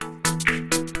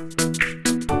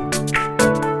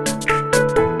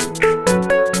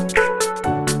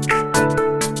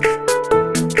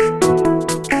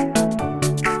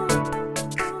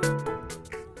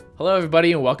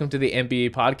everybody, and welcome to the MBA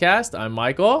podcast. I'm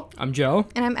Michael. I'm Joe.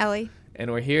 And I'm Ellie.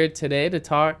 And we're here today to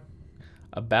talk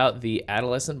about the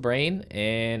adolescent brain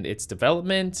and its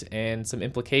development and some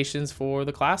implications for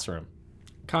the classroom.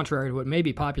 Contrary to what may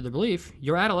be popular belief,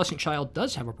 your adolescent child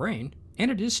does have a brain,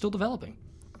 and it is still developing.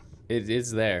 It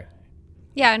is there.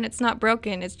 Yeah, and it's not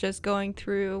broken. It's just going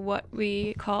through what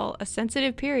we call a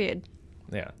sensitive period.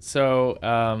 Yeah.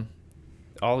 So,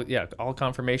 all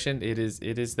confirmation. It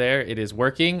is there. It is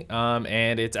working,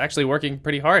 and it's actually working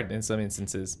pretty hard in some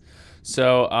instances.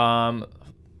 So,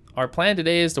 our plan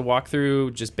today is to walk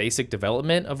through just basic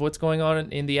development of what's going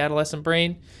on in the adolescent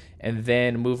brain, and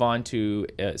then move on to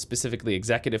specifically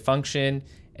executive function,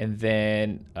 and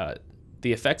then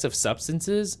the effects of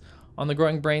substances on the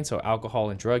growing brain, so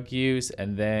alcohol and drug use.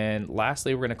 And then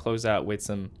lastly, we're going to close out with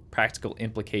some practical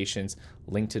implications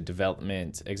linked to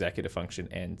development, executive function,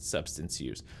 and substance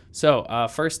use. So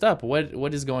first up,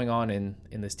 what is going on in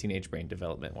this teenage brain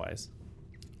development-wise?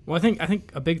 Well, I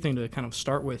think a big thing to kind of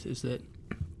start with is that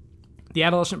the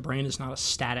adolescent brain is not a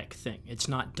static thing. It's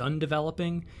not done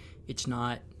developing. It's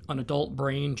not an adult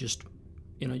brain just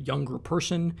in a younger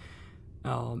person.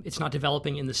 It's not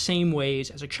developing in the same ways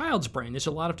as a child's brain. There's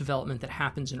a lot of development that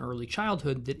happens in early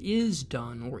childhood that is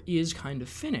done or is kind of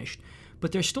finished,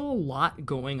 but there's still a lot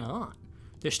going on.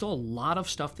 There's still a lot of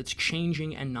stuff that's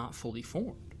changing and not fully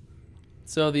formed.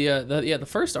 So the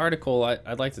first article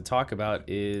I'd like to talk about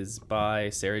is by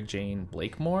Sarah Jane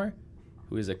Blakemore,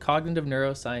 who is a cognitive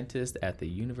neuroscientist at the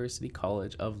University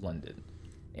College of London.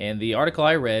 And the article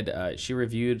I read, she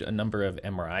reviewed a number of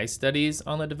MRI studies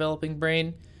on the developing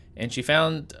brain, and she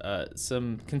found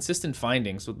some consistent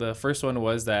findings. So the first one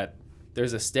was that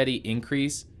there's a steady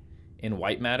increase in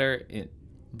white matter in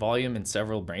volume in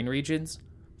several brain regions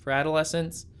for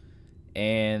adolescents,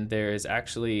 and there is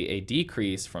actually a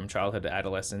decrease from childhood to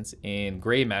adolescence in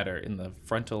gray matter in the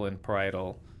frontal and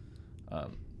parietal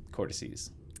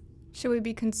cortices. Should we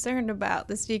be concerned about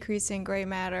this decrease in gray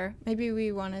matter? Maybe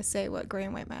we want to say what gray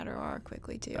and white matter are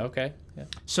quickly, too. Okay. Yeah.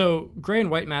 So gray and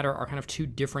white matter are kind of two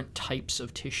different types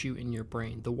of tissue in your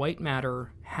brain. The white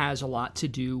matter has a lot to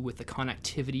do with the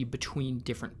connectivity between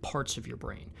different parts of your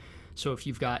brain. So if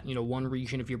you've got, one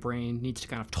region of your brain needs to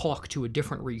kind of talk to a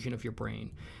different region of your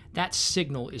brain, that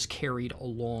signal is carried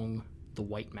along the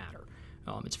white matter.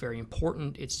 It's very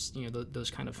important. It's,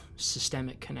 those kind of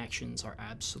systemic connections are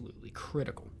absolutely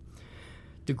critical.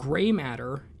 The gray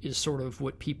matter is sort of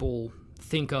what people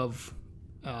think of,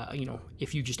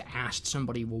 if you just asked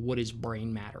somebody, well, what is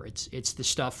brain matter? It's the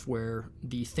stuff where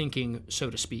the thinking, so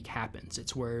to speak, happens.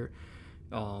 It's where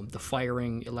the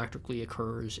firing electrically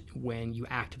occurs when you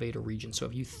activate a region. So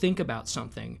if you think about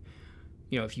something,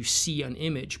 if you see an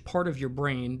image, part of your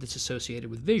brain that's associated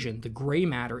with vision, the gray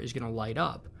matter is going to light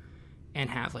up and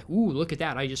have like, ooh, look at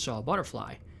that, I just saw a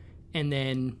butterfly. And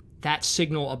then that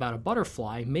signal about a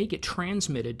butterfly may get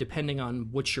transmitted, depending on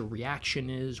what your reaction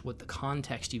is, what the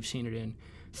context you've seen it in,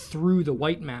 through the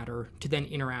white matter to then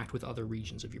interact with other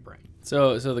regions of your brain.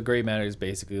 So the gray matter is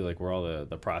basically like where all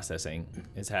the processing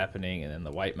is happening, and then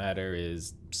the white matter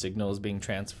is signals being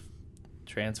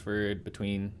transferred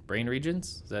between brain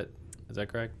regions. Is that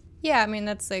correct? Yeah, I mean,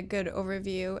 that's a good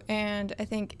overview. And I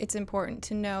think it's important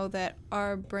to know that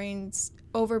our brains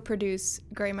overproduce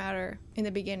gray matter in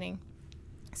the beginning,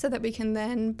 so that we can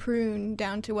then prune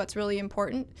down to what's really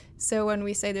important. So when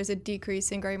we say there's a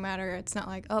decrease in gray matter, it's not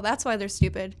like, oh, that's why they're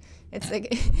stupid. It's like,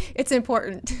 it's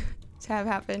important to have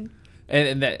happen.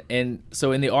 And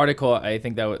so in the article, I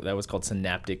think that was called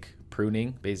synaptic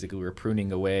pruning. Basically, we're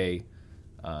pruning away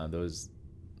those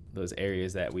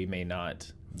areas that we may not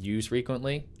use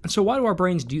frequently. And so why do our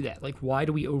brains do that? Like, why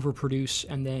do we overproduce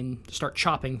and then start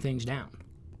chopping things down?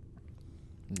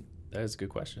 That is a good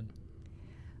question.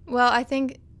 Well, I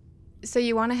think, so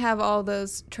you want to have all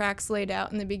those tracks laid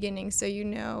out in the beginning so you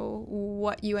know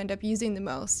what you end up using the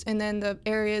most. And then the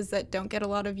areas that don't get a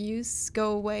lot of use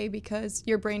go away because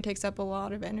your brain takes up a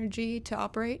lot of energy to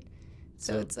operate.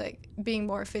 So it's like being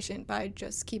more efficient by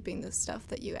just keeping the stuff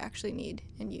that you actually need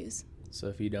and use. So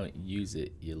if you don't use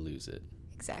it, you lose it.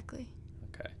 Exactly.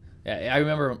 Okay. Yeah, I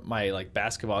remember my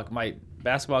basketball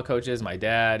coaches, my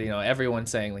dad, everyone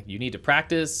saying like, you need to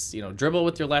practice, dribble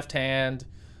with your left hand.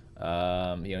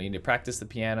 You need to practice the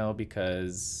piano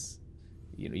because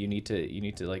you need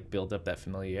to like build up that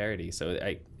familiarity. So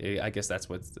I guess that's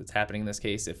what's happening in this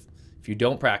case. If you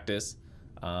don't practice,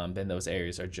 then those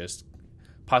areas are just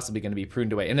possibly going to be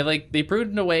pruned away. And if they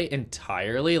pruned away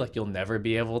entirely, like you'll never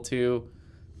be able to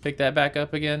pick that back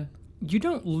up again. You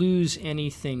don't lose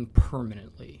anything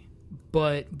permanently,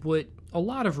 but what a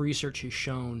lot of research has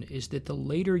shown is that the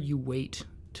later you wait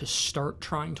to start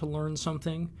trying to learn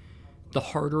something, the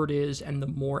harder it is and the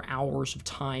more hours of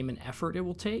time and effort it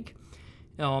will take,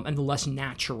 and the less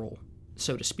natural,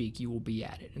 so to speak, you will be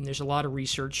at it. And there's a lot of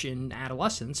research in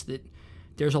adolescence that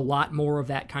there's a lot more of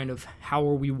that kind of how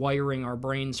are we wiring our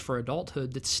brains for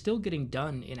adulthood that's still getting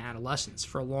done in adolescence.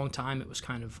 For a long time, it was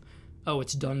kind of, oh,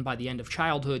 it's done by the end of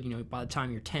childhood, by the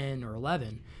time you're 10 or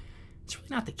 11. It's really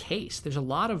not the case. There's a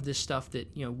lot of this stuff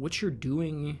that, what you're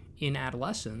doing in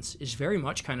adolescence is very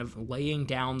much kind of laying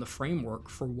down the framework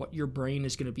for what your brain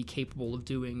is going to be capable of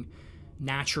doing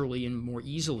naturally and more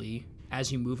easily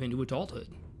as you move into adulthood.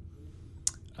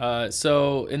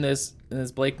 So in this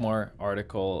Blakemore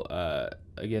article,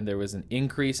 again, there was an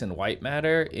increase in white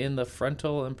matter in the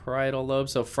frontal and parietal lobe.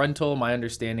 So frontal, my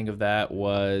understanding of that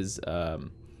was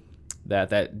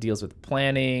that deals with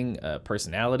planning,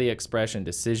 personality expression,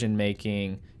 decision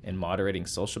making, and moderating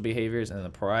social behaviors. And the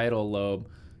parietal lobe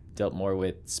dealt more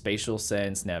with spatial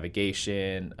sense,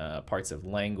 navigation, parts of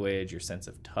language, your sense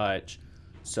of touch.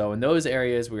 So in those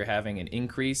areas, we were having an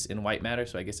increase in white matter.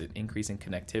 So I guess an increase in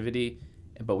connectivity.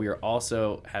 But we are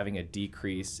also having a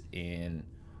decrease in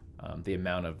the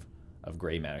amount of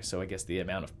gray matter. So I guess the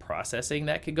amount of processing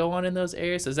that could go on in those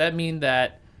areas. Does that mean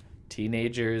that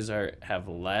teenagers have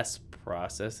less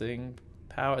processing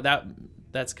power?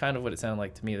 That's kind of what it sounded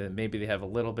like to me, that maybe they have a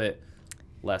little bit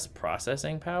less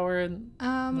processing power in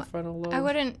the frontal lobe. I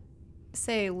wouldn't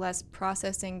say less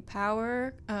processing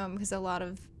power, because a lot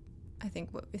of, I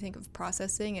think what we think of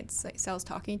processing, it's like cells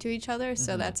talking to each other,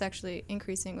 so that's actually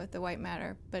increasing with the white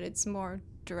matter, but it's more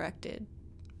directed,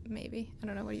 maybe. I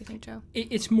don't know. What do you think, Joe?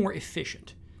 It's more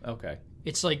efficient. Okay.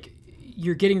 It's like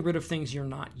you're getting rid of things you're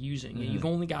not using. You've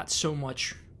only got so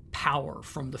much power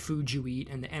from the food you eat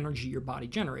and the energy your body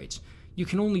generates. You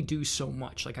can only do so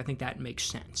much. Like, I think that makes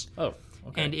sense. Oh,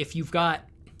 okay. And if you've got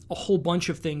a whole bunch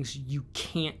of things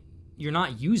you're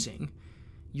not using,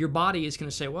 your body is going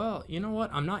to say, well, you know what?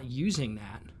 I'm not using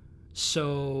that,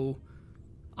 so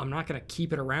I'm not going to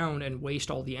keep it around and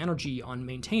waste all the energy on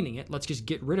maintaining it. Let's just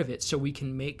get rid of it so we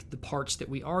can make the parts that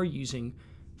we are using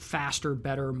faster,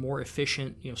 better, more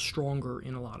efficient, stronger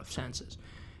in a lot of senses.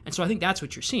 And so I think that's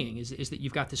what you're seeing is that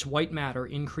you've got this white matter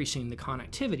increasing the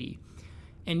connectivity.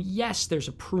 And yes, there's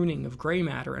a pruning of gray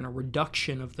matter and a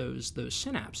reduction of those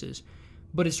synapses,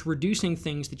 but it's reducing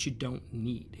things that you don't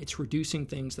need. It's reducing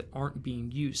things that aren't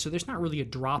being used. So there's not really a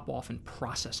drop-off in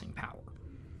processing power.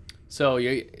 So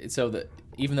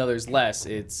even though there's less,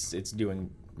 it's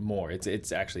doing more.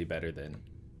 It's actually better than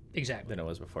it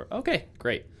was before. Okay,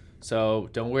 great. So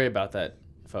don't worry about that,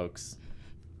 folks.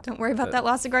 Don't worry about that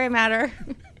loss of gray matter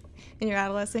in your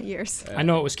adolescent years. I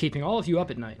know it was keeping all of you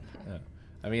up at night. Yeah.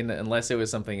 I mean, unless it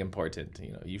was something important,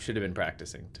 you should have been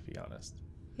practicing, to be honest.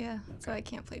 Yeah, okay. So I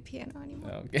can't play piano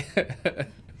anymore. Okay.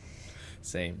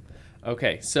 Same.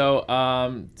 Okay, so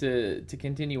to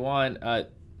continue on,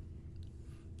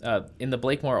 in the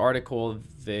Blakemore article,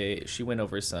 she went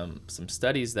over some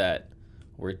studies that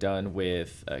were done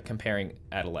with comparing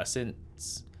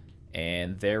adolescents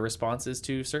and their responses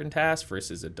to certain tasks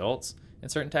versus adults in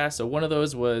certain tasks. So one of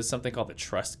those was something called the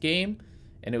trust game,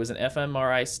 and it was an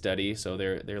fMRI study. So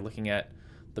they're looking at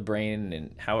the brain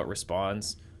and how it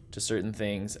responds to certain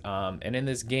things. And in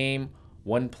this game,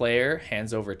 one player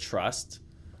hands over trust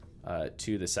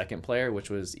to the second player, which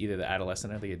was either the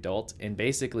adolescent or the adult. And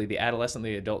basically, the adolescent or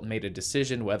the adult made a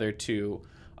decision whether to,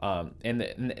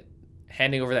 and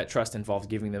handing over that trust involved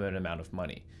giving them an amount of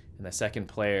money. And the second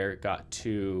player got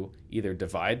to either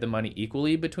divide the money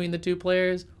equally between the two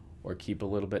players or keep a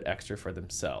little bit extra for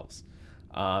themselves.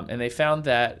 And they found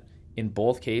that in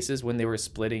both cases, when they were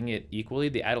splitting it equally,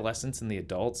 the adolescents and the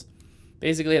adults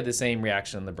basically had the same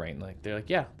reaction in the brain. Like, they're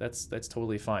like, yeah, that's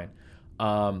totally fine.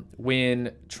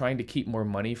 When trying to keep more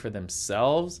money for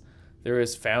themselves, there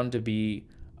is found to be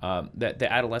that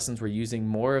the adolescents were using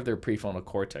more of their prefrontal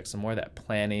cortex, so more of that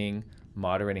planning,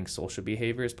 moderating social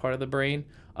behavior as part of the brain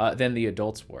than the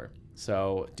adults were.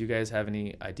 So do you guys have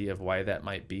any idea of why that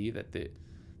might be, that the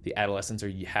adolescents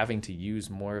are having to use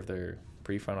more of their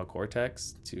prefrontal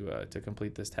cortex to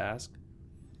complete this task?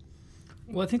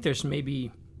 Well, I think there's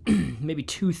maybe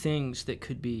two things that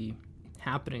could be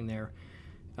happening there.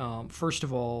 First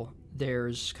of all,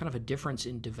 there's kind of a difference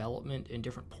in development in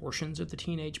different portions of the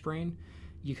teenage brain.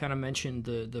 You kind of mentioned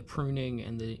the pruning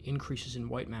and the increases in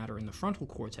white matter in the frontal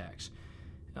cortex.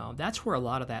 That's where a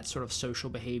lot of that sort of social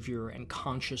behavior and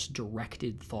conscious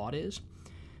directed thought is.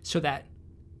 So that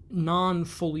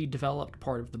non-fully developed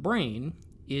part of the brain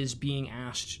is being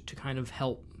asked to kind of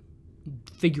help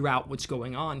figure out what's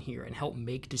going on here and help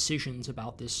make decisions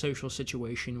about this social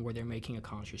situation where they're making a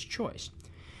conscious choice.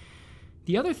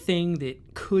 The other thing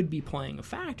that could be playing a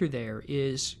factor there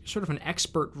is sort of an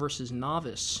expert versus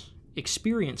novice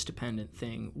experience dependent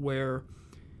thing where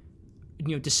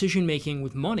decision making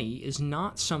with money is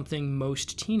not something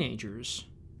most teenagers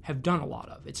have done a lot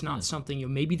of. It's not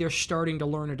something, maybe they're starting to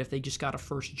learn it if they just got a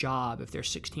first job, if they're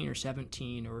 16 or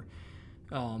 17, or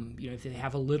if they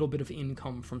have a little bit of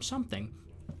income from something.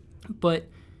 But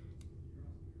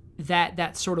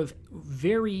that sort of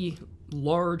very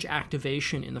large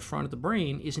activation in the front of the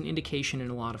brain is an indication in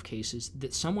a lot of cases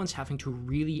that someone's having to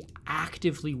really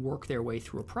actively work their way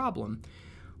through a problem,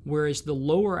 whereas the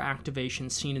lower activation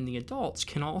seen in the adults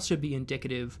can also be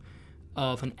indicative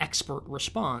of an expert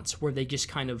response where they just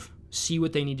kind of see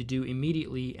what they need to do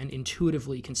immediately and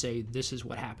intuitively can say, this is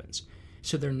what happens.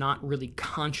 So they're not really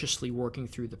consciously working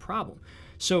through the problem.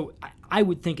 So I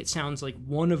would think it sounds like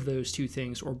one of those two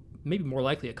things, or maybe more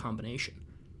likely a combination.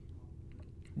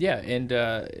 Yeah, and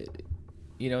now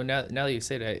that you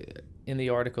say that, in the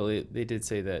article they did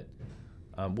say that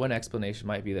one explanation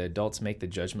might be that adults make the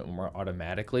judgment more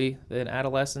automatically than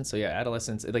adolescents. So yeah,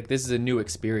 adolescents, like, this is a new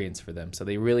experience for them, so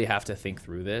they really have to think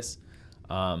through this.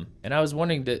 And I was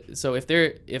wondering so if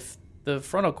the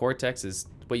frontal cortex is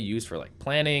what you use for like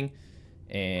planning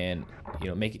and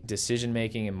making decision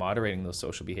making and moderating those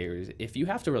social behaviors, if you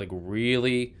have to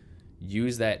really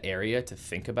use that area to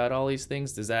think about all these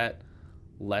things, does that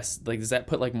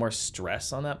put like more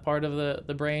stress on that part of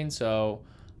the brain? So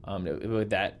would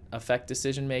that affect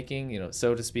decision making,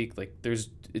 so to speak? Like,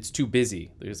 it's too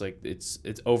busy. There's like it's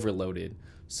overloaded.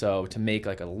 So to make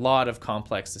like a lot of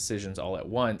complex decisions all at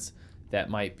once, that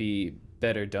might be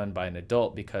better done by an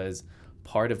adult, because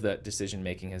part of that decision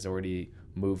making has already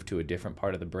moved to a different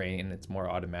part of the brain and it's more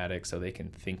automatic, so they can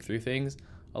think through things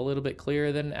a little bit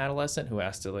clearer than an adolescent who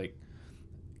has to like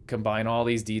combine all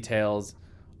these details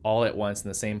all at once in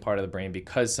the same part of the brain,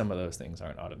 because some of those things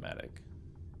aren't automatic.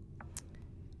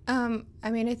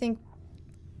 I think,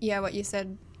 what you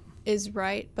said is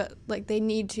right, but like, they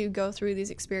need to go through these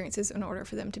experiences in order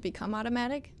for them to become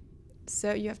automatic.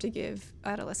 So you have to give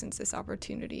adolescents this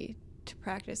opportunity to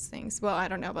practice things. Well, I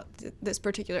don't know about this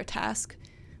particular task,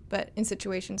 but in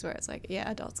situations where it's like,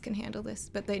 adults can handle this,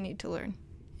 but they need to learn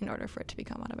in order for it to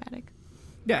become automatic.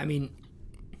 Yeah,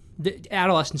 the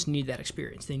adolescents need that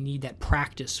experience. They need that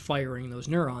practice firing those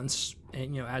neurons.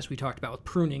 And, as we talked about with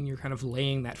pruning, you're kind of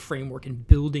laying that framework and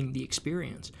building the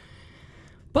experience.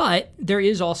 But there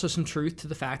is also some truth to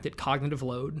the fact that cognitive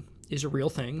load is a real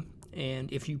thing.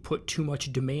 And if you put too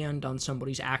much demand on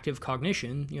somebody's active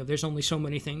cognition, there's only so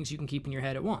many things you can keep in your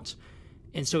head at once.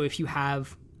 And so if you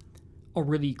have a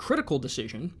really critical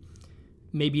decision,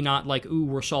 maybe not like,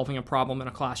 we're solving a problem in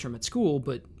a classroom at school,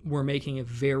 but we're making a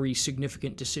very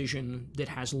significant decision that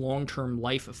has long-term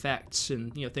life effects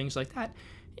and, things like that,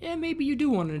 and maybe you do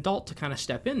want an adult to kind of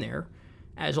step in there,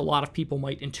 as a lot of people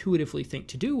might intuitively think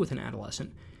to do with an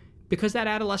adolescent, because that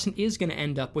adolescent is going to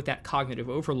end up with that cognitive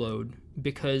overload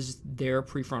because their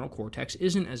prefrontal cortex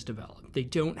isn't as developed. They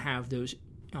don't have those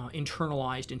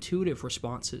internalized intuitive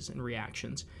responses and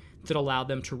reactions that allow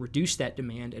them to reduce that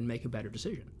demand and make a better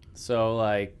decision. So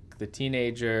like the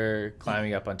teenager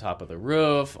climbing up on top of the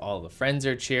roof, all the friends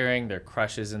are cheering, their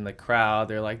crushes in the crowd,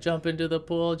 they're like, jump into the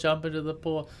pool, jump into the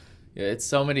pool. It's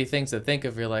so many things to think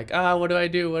of. You're like, what do I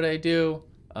do?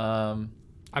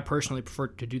 I personally prefer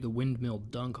to do the windmill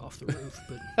dunk off the roof,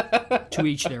 but to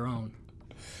each their own.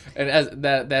 And as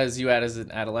that is you as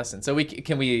an adolescent. So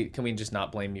can we just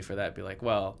not blame you for that? Be like,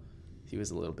 well, he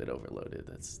was a little bit overloaded.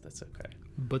 That's okay.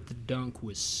 But the dunk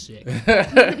was sick.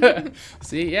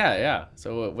 See, yeah.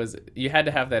 So you had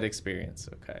to have that experience.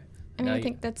 Okay. I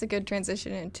think that's a good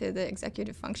transition into the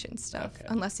executive function stuff,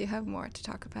 unless you have more to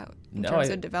talk about in terms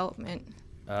of development.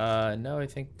 No, I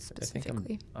think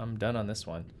I'm done on this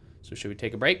one. So should we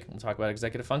take a break? We'll talk about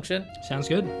executive function. Sounds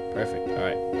good. Perfect. All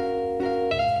right.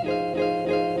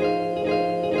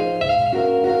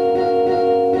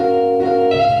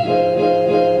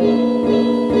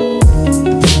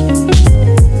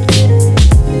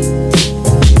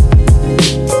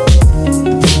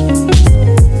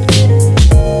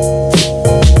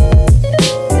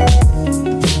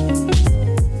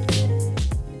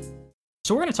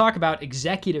 So we're going to talk about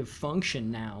executive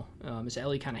function now, as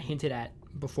Ellie kind of hinted at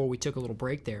before we took a little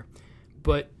break there.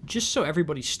 But just so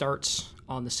everybody starts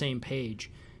on the same page,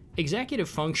 executive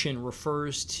function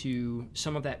refers to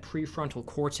some of that prefrontal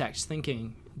cortex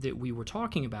thinking that we were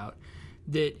talking about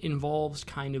that involves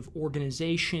kind of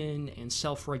organization and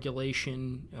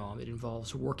self-regulation. It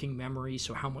involves working memory,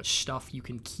 so how much stuff you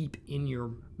can keep in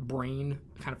your brain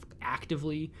kind of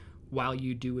actively while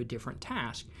you do a different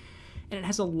task. And it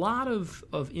has a lot of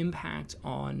impact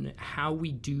on how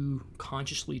we do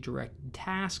consciously directed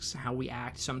tasks, how we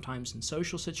act sometimes in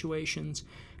social situations,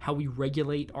 how we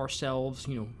regulate ourselves,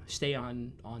 stay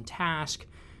on task,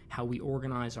 how we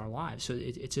organize our lives. So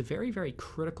it's a very, very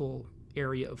critical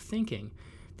area of thinking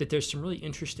that there's some really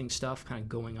interesting stuff kind of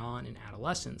going on in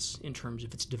adolescence in terms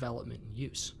of its development and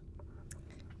use.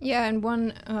 Yeah, and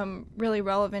one really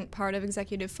relevant part of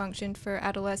executive function for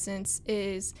adolescents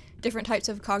is different types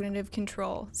of cognitive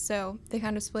control. So they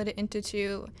kind of split it into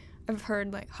two. I've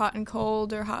heard like hot and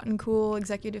cold or hot and cool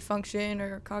executive function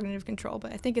or cognitive control,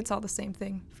 but I think it's all the same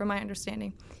thing from my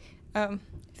understanding.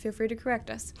 Feel free to correct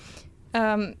us.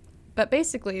 But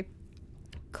basically,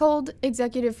 cold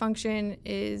executive function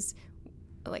is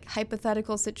like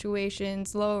hypothetical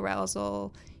situations, low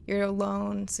arousal. You're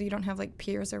alone, so you don't have like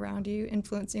peers around you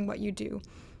influencing what you do.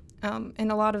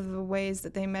 And a lot of the ways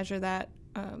that they measure that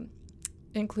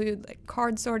include like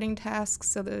card sorting tasks.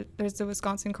 So there's the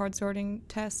Wisconsin card sorting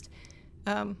test,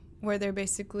 where they're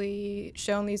basically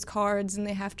shown these cards and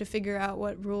they have to figure out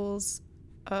what rules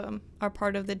are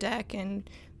part of the deck, and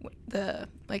the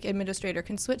like administrator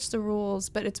can switch the rules,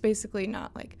 but it's basically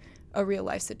not like a real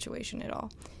life situation at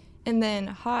all. And then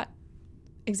hot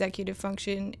executive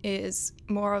function is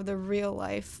more of the real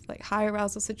life, like high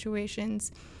arousal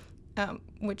situations,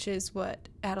 which is what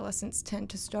adolescents tend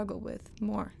to struggle with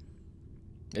more.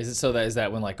 Is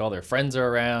that when like all their friends are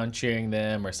around cheering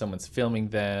them, or someone's filming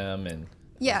them and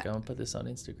like, go and put this on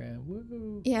Instagram?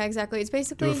 Woo! Yeah, exactly. It's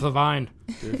basically do it for the Vine.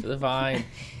 Do it for the Vine.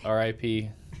 R.I.P.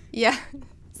 Yeah,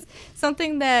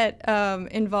 something that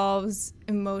involves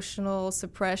emotional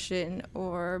suppression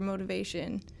or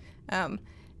motivation.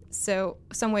 So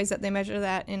some ways that they measure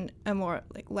that in a more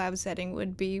like lab setting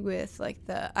would be with like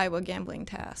the Iowa gambling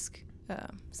task,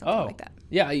 something like that.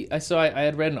 Yeah, I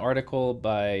had read an article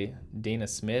by Dana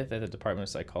Smith at the Department of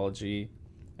Psychology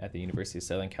at the University of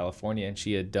Southern California, and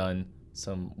she had done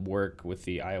some work with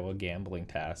the Iowa gambling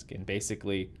task, and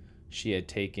basically she had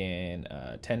taken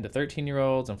 10 to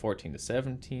 13-year-olds and 14 to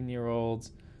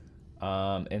 17-year-olds,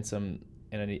 and some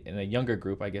in a younger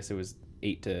group, I guess it was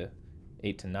 8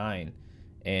 to 9.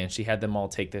 And she had them all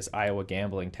take this Iowa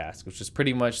gambling task, which is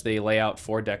pretty much they lay out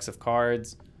 4 decks of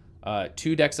cards.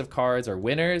 2 decks of cards are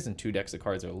winners and 2 decks of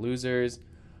cards are losers.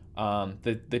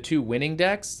 The 2 winning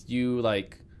decks, you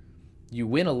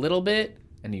win a little bit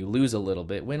and you lose a little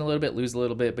bit. Win a little bit, lose a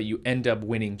little bit, but you end up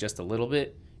winning just a little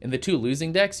bit. In the 2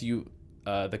 losing decks,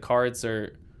 the cards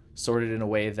are sorted in a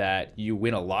way that you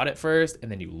win a lot at first,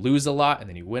 and then you lose a lot, and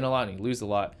then you win a lot, and you lose a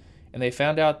lot. And they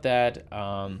found out that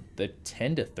the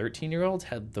 10 to 13-year-olds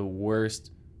had the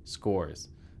worst scores.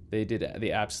 They did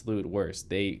the absolute worst.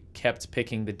 They kept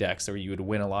picking the decks where you would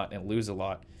win a lot and lose a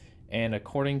lot. And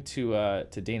according to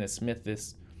Dana Smith,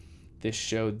 this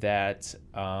showed that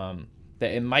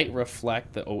that it might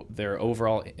reflect their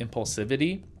overall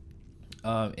impulsivity,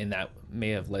 and that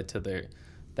may have led to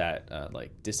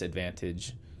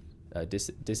disadvantaged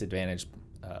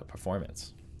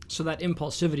performance. So that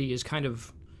impulsivity is kind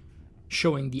of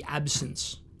showing the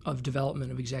absence of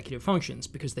development of executive functions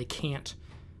because they can't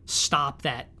stop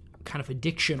that kind of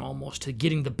addiction almost to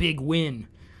getting the big win.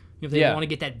 They want to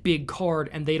get that big card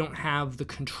and they don't have the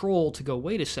control to go,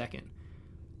 wait a second,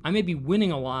 I may be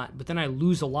winning a lot, but then I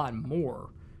lose a lot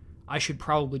more. I should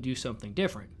probably do something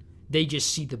different. They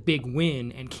just see the big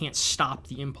win and can't stop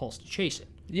the impulse to chase it.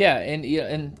 Yeah,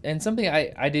 and something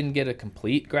I didn't get a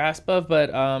complete grasp of,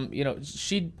 but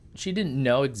she didn't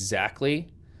know exactly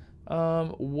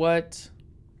what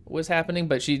was happening,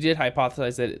 but she did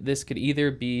hypothesize that this could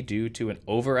either be due to an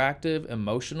overactive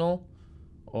emotional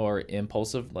or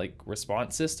impulsive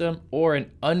response system, or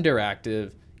an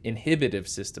underactive inhibitive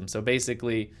system. So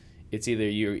basically, it's either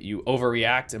you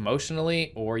overreact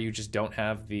emotionally, or you just don't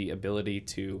have the ability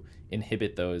to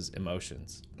inhibit those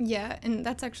emotions. Yeah, and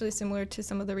that's actually similar to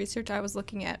some of the research I was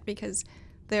looking at, because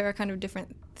there are kind of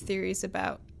different theories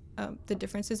about the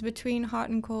differences between hot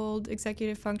and cold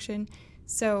executive function.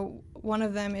 So one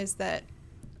of them is that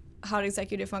hot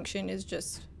executive function is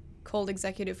just cold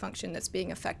executive function that's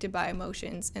being affected by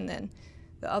emotions. And then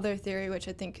the other theory, which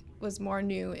I think was more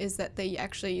new, is that they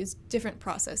actually use different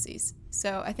processes.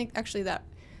 So I think actually that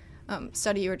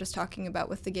study you were just talking about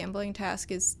with the gambling task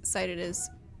is cited as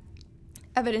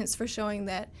evidence for showing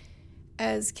that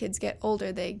as kids get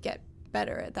older, they get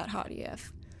better at that hot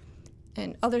EF.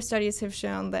 And other studies have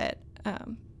shown that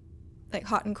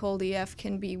hot and cold EF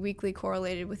can be weakly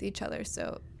correlated with each other.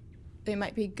 So they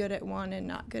might be good at one and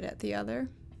not good at the other,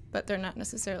 but they're not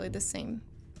necessarily the same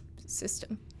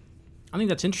system. I think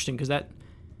that's interesting because that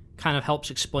kind of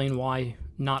helps explain why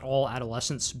not all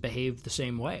adolescents behave the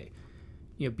same way.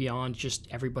 beyond just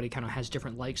everybody kind of has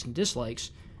different likes and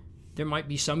dislikes, there might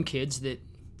be some kids that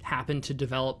happen to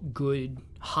develop good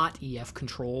hot EF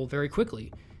control very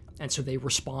quickly. And so they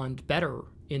respond better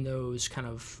in those kind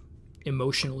of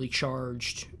emotionally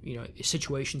charged,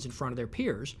 situations in front of their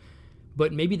peers.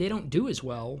 But maybe they don't do as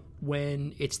well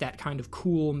when it's that kind of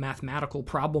cool mathematical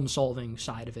problem-solving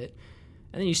side of it.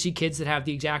 And then you see kids that have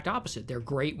the exact opposite. They're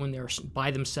great when they're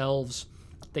by themselves.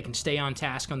 They can stay on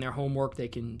task on their homework. They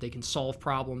can solve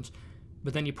problems.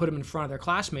 But then you put them in front of their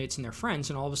classmates and their friends,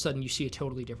 and all of a sudden you see a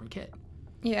totally different kid.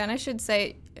 Yeah, and I should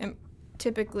say,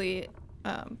 typically,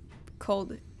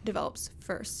 cold develops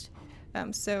first.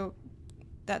 So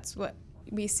that's what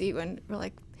we see when we're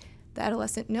like, the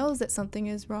adolescent knows that something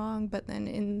is wrong, but then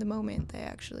in the moment they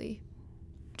actually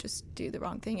just do the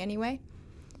wrong thing anyway.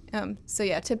 So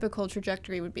yeah, typical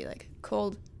trajectory would be like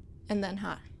cold and then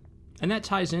hot. And that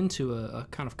ties into a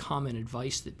kind of common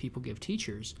advice that people give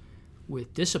teachers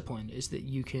with discipline, is that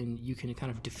you can kind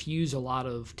of diffuse a lot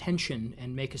of tension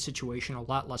and make a situation a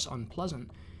lot less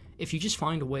unpleasant if you just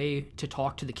find a way to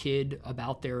talk to the kid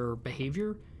about their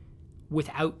behavior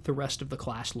without the rest of the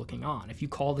class looking on. If you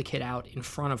call the kid out in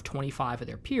front of 25 of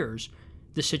their peers,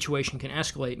 the situation can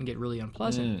escalate and get really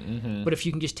unpleasant. Mm-hmm. But if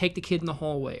you can just take the kid in the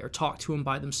hallway or talk to them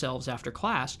by themselves after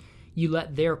class, you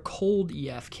let their cold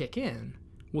EF kick in,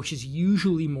 which is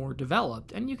usually more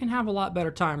developed, and you can have a lot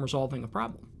better time resolving a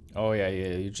problem. Oh yeah,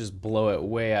 you just blow it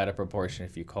way out of proportion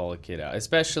if you call a kid out,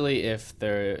 especially if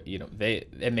they're,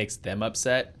 it makes them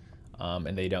upset,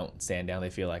 and they don't stand down. They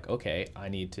feel like, okay, I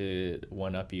need to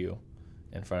one up you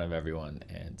in front of everyone,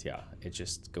 and yeah, it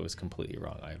just goes completely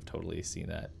wrong. I've totally seen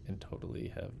that and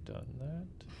totally have done that.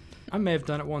 I may have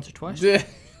done it once or twice.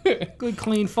 Good,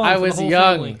 clean fun. I for was the whole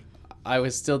young. family. I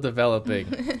was still developing.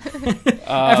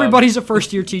 Everybody's a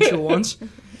first-year teacher once.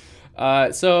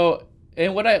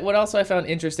 And what also I found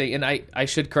interesting, and I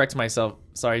should correct myself.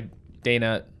 Sorry,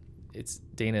 Dana.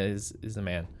 Dana is the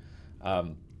man.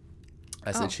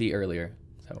 I said she earlier,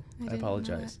 so I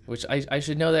apologize. Which I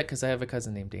should know that because I have a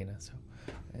cousin named Dana. So,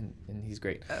 and he's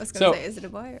great. I was gonna say, is it a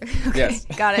boy? Okay, yes,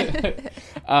 got it.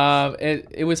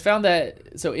 It was found that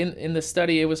in the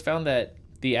study it was found that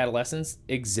the adolescents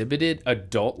exhibited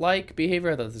adult-like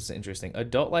behavior. I thought this was interesting.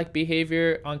 Adult-like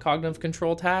behavior on cognitive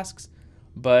control tasks.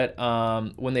 But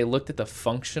when they looked at the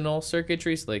functional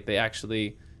circuitry, so like they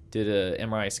actually did a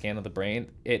MRI scan of the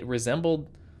brain,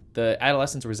 the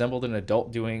adolescents resembled an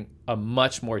adult doing a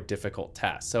much more difficult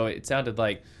task. So it sounded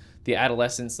like the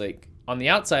adolescents, like on the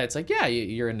outside, it's like, yeah,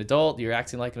 you're an adult, you're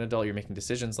acting like an adult, you're making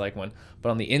decisions like one. But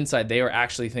on the inside, they were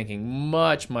actually thinking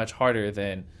much, much harder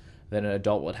than an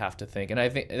adult would have to think. And I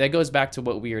think that goes back to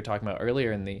what we were talking about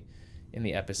earlier in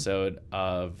the episode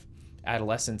of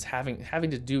adolescents having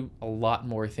to do a lot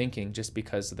more thinking just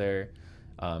because they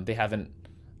haven't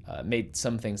made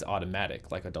some things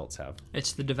automatic like adults have.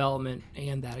 It's the development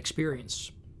and that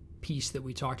experience piece that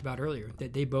we talked about earlier,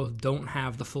 that they both don't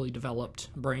have the fully developed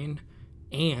brain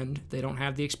and they don't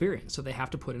have the experience, so they have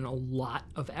to put in a lot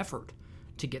of effort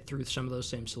to get through some of those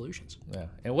same solutions. Yeah,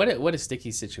 and what a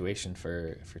sticky situation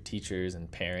for teachers and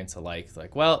parents alike.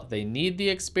 Like, well, they need the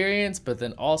experience, but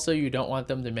then also you don't want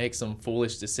them to make some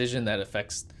foolish decision that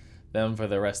affects them for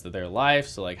the rest of their life.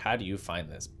 So like, how do you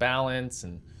find this balance?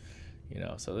 And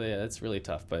so yeah, that's really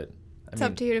tough. But It's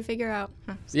up to you to figure out.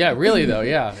 Yeah, really though.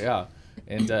 Yeah,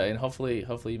 and hopefully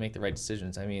you make the right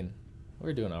decisions. I mean,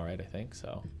 we're doing all right, I think.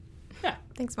 So. Yeah.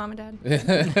 Thanks, Mom and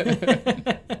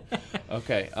Dad.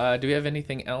 Okay. Do we have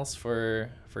anything else for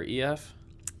EF?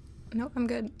 Nope, I'm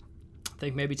good. I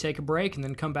think maybe take a break and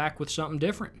then come back with something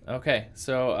different. Okay.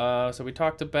 So we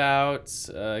talked about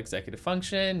executive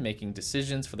function, making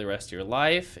decisions for the rest of your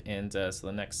life, and so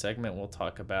the next segment we'll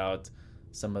talk about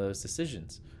some of those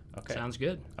decisions. Okay. Sounds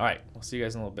good. All right. We'll see you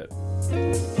guys in a little bit.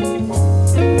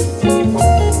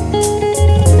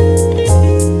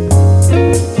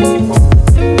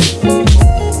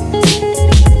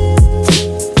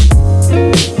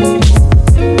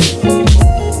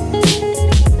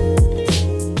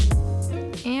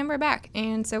 And we're back.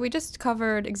 And so we just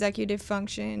covered executive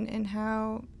function and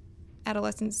how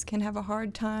adolescents can have a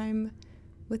hard time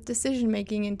with decision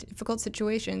making in difficult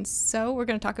situations. So we're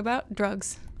going to talk about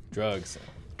drugs. Drugs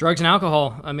and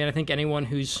alcohol. I mean, I think anyone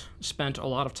who's spent a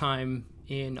lot of time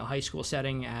in a high school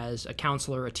setting as a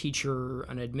counselor, a teacher,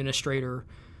 an administrator,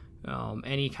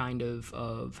 any kind of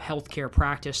healthcare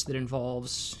practice that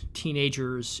involves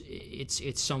teenagers,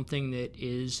 it's something that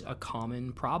is a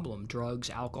common problem.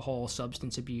 Drugs, alcohol,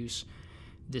 substance abuse,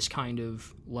 this kind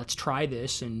of let's try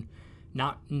this and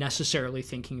not necessarily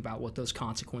thinking about what those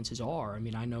consequences are. I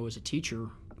mean, I know as a teacher,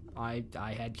 I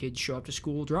had kids show up to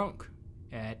school drunk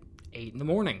at 8 in the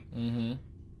morning. Mm-hmm.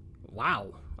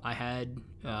 wow. I had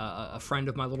a friend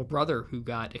of my little brother who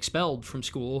got expelled from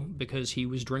school because he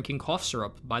was drinking cough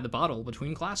syrup by the bottle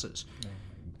between classes.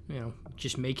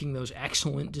 Just making those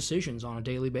excellent decisions on a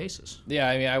daily basis. Yeah,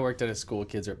 I mean, I worked at a school.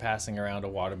 Kids are passing around a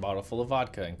water bottle full of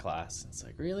vodka in class. It's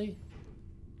like, really?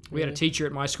 We had a teacher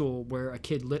at my school where a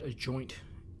kid lit a joint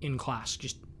in class,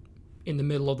 just in the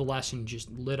middle of the lesson, just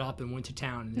lit up and went to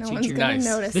town. And No one's gonna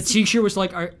notice. The teacher was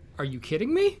like, are you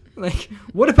kidding me? Like,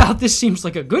 what about this seems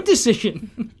like a good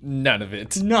decision? None of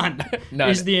it. None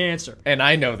is the answer. And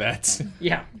I know that.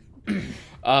 Yeah.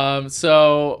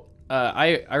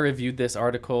 I reviewed this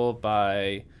article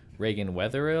by Reagan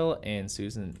Wetherill and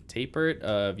Susan Tapert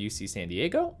of UC San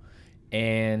Diego.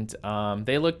 And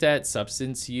they looked at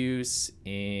substance use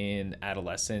in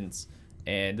adolescents.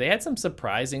 And they had some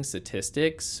surprising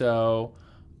statistics. So,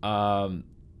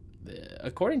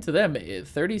 according to them,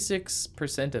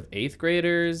 36% of 8th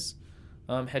graders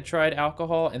had tried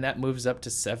alcohol, and that moves up to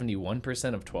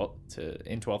 71%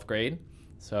 in 12th grade.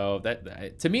 So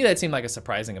that to me that seemed like a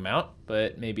surprising amount,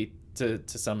 but maybe to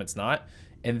some it's not.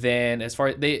 And then as far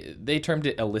as they termed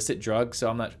it illicit drugs, so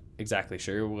I'm not exactly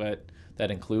sure what that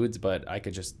includes, but I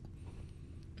could just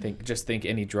think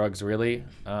any drugs really,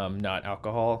 not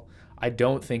alcohol. I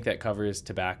don't think that covers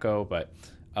tobacco, but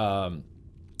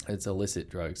it's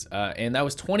illicit drugs. And that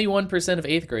was 21% of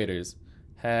 8th graders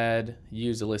had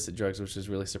used illicit drugs, which is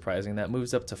really surprising. That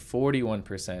moves up to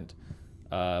 41%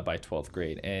 by 12th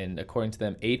grade. And according to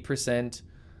them, 8%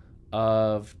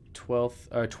 of 12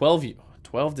 to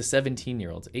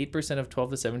 17-year-olds, 8% of 12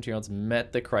 to 17-year-olds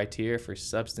met the criteria for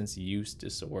substance use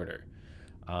disorder.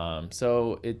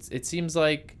 So it seems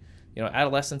like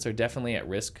adolescents are definitely at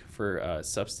risk for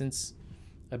substance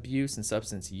abuse and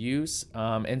substance use.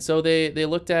 And so they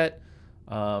looked at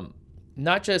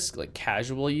not just like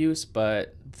casual use,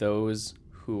 but those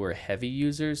who were heavy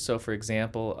users. So for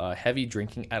example, heavy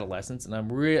drinking adolescents,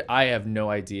 and I have no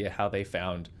idea how they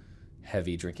found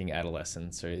heavy drinking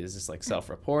adolescents, or is this like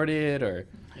self-reported, or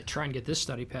try and get this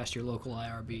study past your local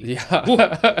IRB.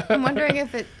 Yeah. I'm wondering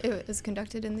if it was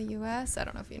conducted in the U.S. I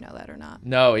don't know if you know that or not.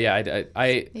 No, yeah,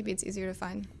 I maybe it's easier to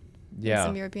find. Yeah. In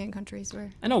some European countries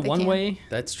where I know one way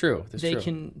that's true. They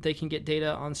can get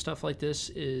data on stuff like this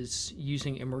is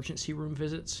using emergency room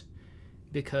visits,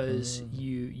 because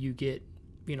you get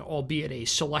albeit a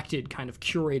selected kind of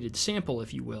curated sample,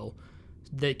 if you will,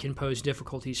 that can pose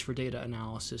difficulties for data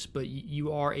analysis, but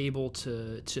you are able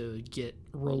to get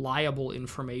reliable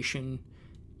information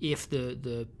if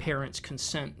the parents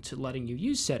consent to letting you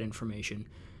use said information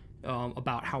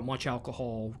about how much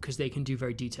alcohol, because they can do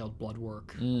very detailed blood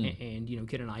work and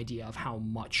get an idea of how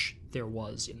much there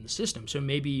was in the system. So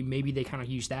maybe they kind of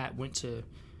used that, went to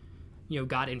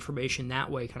got information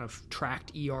that way, kind of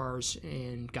tracked ERs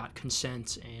and got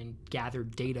consent and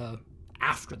gathered data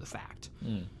after the fact.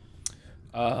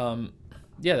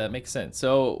 Yeah, that makes sense.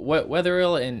 So what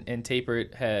Wetherill and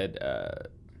Tapert had,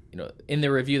 in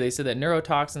their review, they said that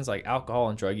neurotoxins like alcohol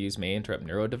and drug use may interrupt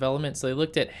neurodevelopment. So they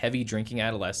looked at heavy drinking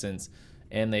adolescents,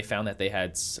 and they found that they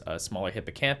had a smaller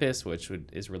hippocampus, which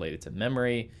is related to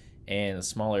memory, and a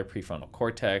smaller prefrontal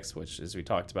cortex, which, as we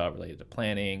talked about, related to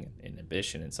planning,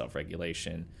 inhibition, and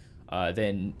self-regulation.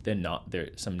 Then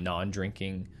some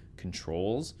non-drinking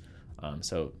controls.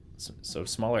 So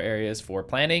smaller areas for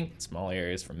planning, smaller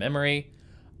areas for memory.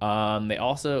 They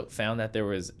also found that there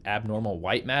was abnormal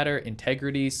white matter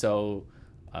integrity. So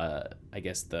I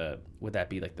guess would that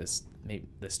be like this, maybe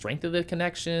the strength of the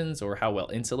connections, or how well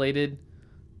insulated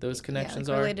those connections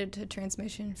are? Related to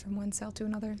transmission from one cell to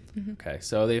another. Mm-hmm. Okay,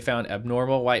 so they found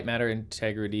abnormal white matter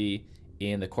integrity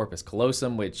in the corpus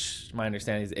callosum, which my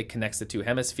understanding is it connects the two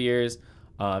hemispheres,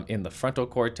 in the frontal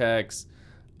cortex,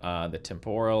 the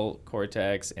temporal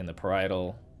cortex, and the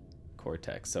parietal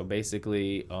cortex. So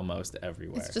basically almost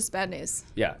everywhere. It's just bad news.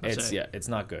 Yeah, it's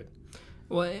not good.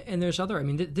 Well, and there's other,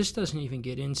 this doesn't even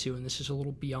get into, and this is a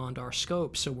little beyond our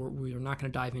scope, so we're not going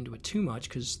to dive into it too much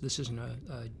because this isn't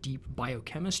a deep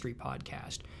biochemistry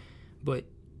podcast. But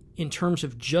in terms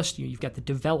of just, you've got the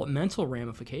developmental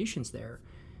ramifications there,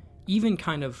 even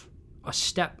kind of a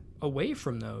step away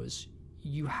from those,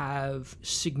 you have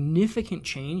significant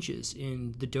changes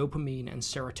in the dopamine and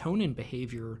serotonin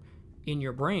behavior in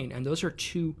your brain, and those are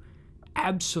two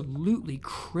absolutely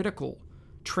critical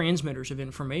transmitters of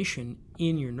information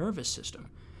in your nervous system.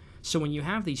 So when you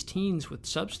have these teens with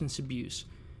substance abuse,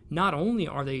 not only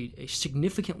are they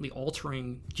significantly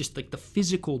altering just like the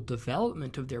physical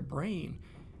development of their brain,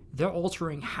 they're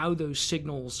altering how those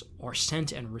signals are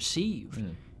sent and received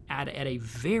at a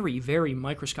very, very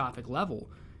microscopic level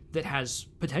that has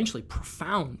potentially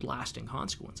profound lasting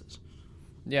consequences.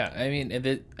 Yeah, I mean,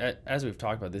 as we've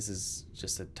talked about, this is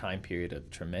just a time period of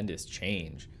tremendous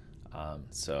change.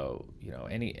 So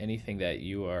anything that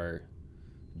you are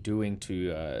doing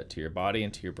to your body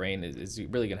and to your brain is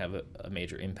really going to have a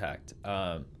major impact.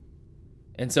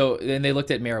 And so then they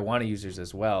looked at marijuana users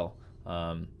as well,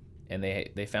 and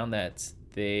they found that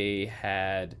they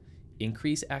had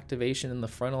increased activation in the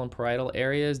frontal and parietal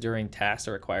areas during tasks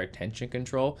that require attention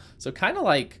control. So kind of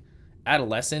like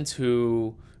adolescents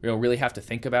who really have to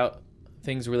think about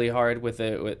things really hard with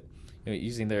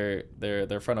using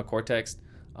their frontal cortex.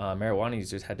 Marijuana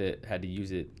users had to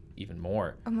use it even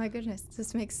more. Oh my goodness,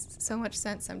 this makes so much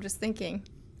sense. I'm just thinking.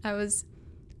 I was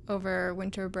over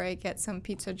winter break at some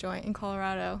pizza joint in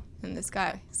Colorado, and this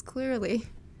guy is clearly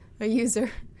a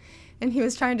user, and he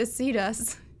was trying to seat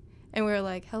us, and we were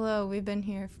like, hello, we've been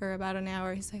here for about an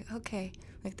hour. He's like, okay,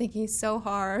 like thinking so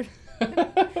hard.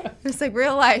 It's like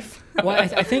real life. Well,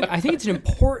 I think it's an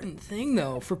important thing,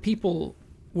 though, for people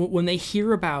when they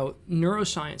hear about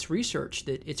neuroscience research,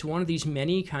 that it's one of these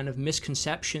many kind of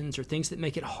misconceptions or things that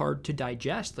make it hard to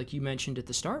digest, like you mentioned at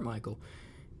the start, Michael,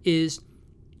 is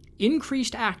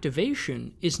increased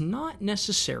activation is not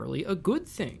necessarily a good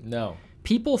thing. No.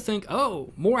 People think,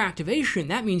 oh, more activation,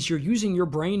 that means you're using your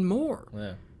brain more.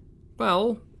 Yeah.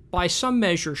 Well, by some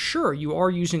measure, sure, you are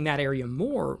using that area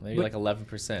more. Maybe like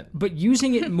 11%. But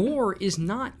using it more is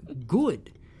not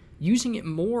good. Using it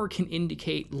more can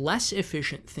indicate less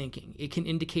efficient thinking. It can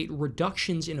indicate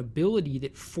reductions in ability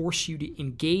that force you to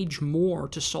engage more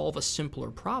to solve a simpler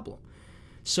problem.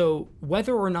 So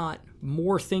whether or not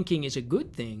more thinking is a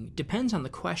good thing depends on the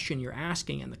question you're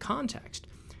asking and the context.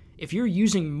 If you're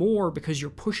using more because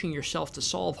you're pushing yourself to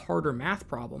solve harder math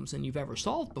problems than you've ever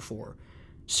solved before,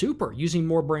 super, using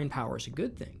more brain power is a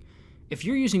good thing. If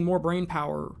you're using more brain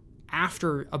power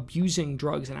after abusing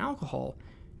drugs and alcohol,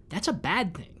 that's a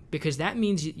bad thing, because that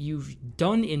means that you've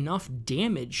done enough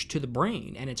damage to the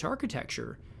brain and its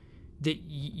architecture that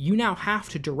you now have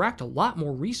to direct a lot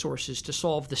more resources to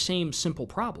solve the same simple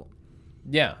problem.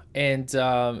 Yeah, and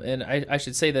I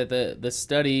should say that the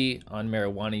study on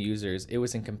marijuana users, it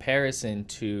was in comparison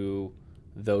to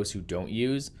those who don't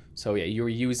use. So yeah, you were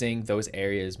using those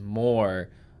areas more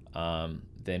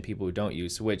than people who don't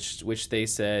use, which they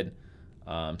said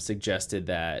suggested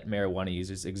that marijuana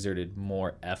users exerted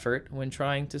more effort when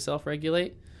trying to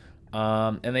self-regulate.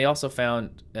 And they also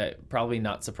found, probably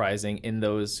not surprising, in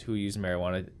those who use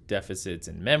marijuana, deficits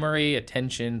in memory,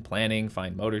 attention, planning,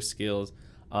 fine motor skills.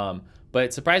 But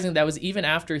it's surprising that was even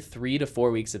after 3 to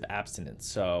 4 weeks of abstinence.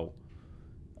 So,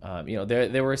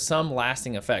 there were some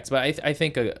lasting effects. But I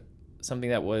think something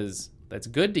that's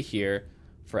good to hear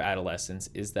for adolescents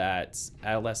is that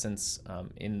adolescents,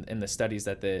 in the studies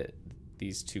that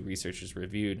these two researchers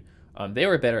reviewed, they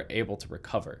were better able to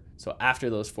recover. So after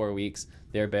those 4 weeks,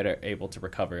 they're better able to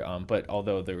recover. But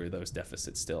although there were those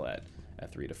deficits still at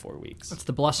 3 to 4 weeks. That's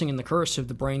the blessing and the curse of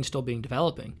the brain still being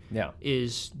developing. Yeah.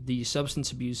 Is the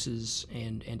substance abuses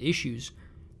and issues,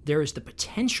 there is the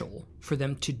potential for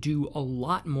them to do a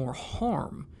lot more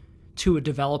harm to a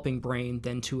developing brain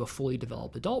than to a fully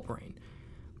developed adult brain.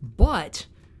 But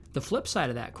the flip side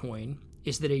of that coin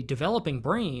is that a developing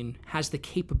brain has the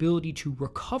capability to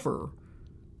recover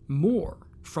more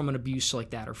from an abuse like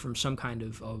that, or from some kind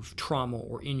of trauma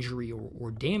or injury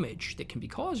or damage that can be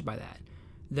caused by that,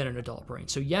 than an adult brain.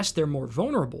 So yes, they're more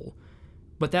vulnerable,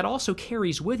 but that also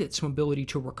carries with it some ability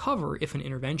to recover if an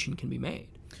intervention can be made.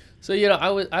 So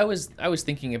I was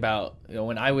thinking about,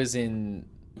 when I was in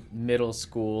middle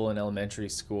school and elementary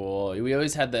school, we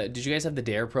always had did you guys have the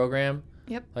DARE program?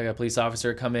 Yep. Like a police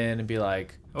officer come in and be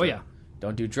like, oh yeah,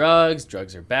 don't do drugs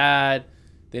are bad.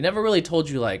 They never really told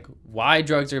you like why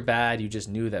drugs are bad. You just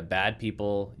knew that bad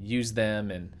people use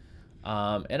them, and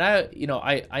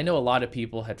I know a lot of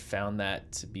people had found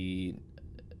that to be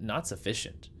not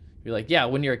sufficient. You're like, yeah,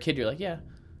 when you're a kid, you're like, yeah,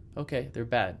 okay, they're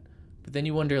bad, but then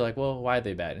you wonder like, well, why are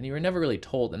they bad? And you were never really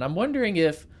told. And I'm wondering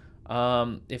if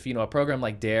a program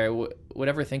like DARE would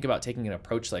ever think about taking an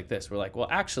approach like this. We're like, well,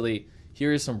 actually,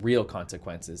 here are some real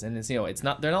consequences, and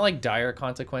they're not like dire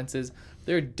consequences.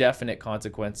 They're definite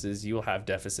consequences. You will have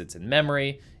deficits in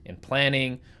memory, in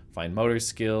planning, fine motor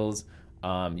skills.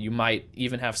 You might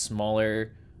even have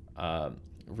smaller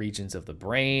regions of the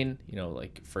brain,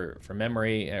 like for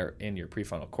memory, or in your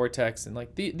prefrontal cortex, and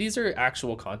like these are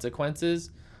actual consequences.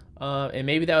 And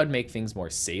maybe that would make things more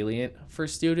salient for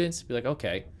students. Be like,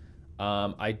 okay,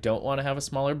 I don't want to have a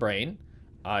smaller brain.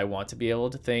 I want to be able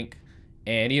to think.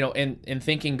 And and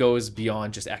thinking goes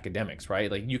beyond just academics,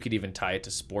 right? Like you could even tie it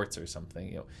to sports or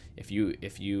something. If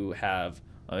you have,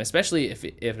 especially if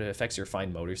it affects your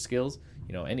fine motor skills,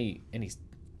 any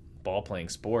ball playing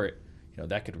sport,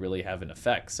 that could really have an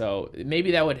effect. So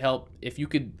maybe that would help if you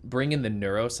could bring in the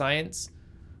neuroscience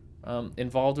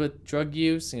involved with drug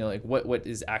use, like what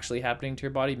is actually happening to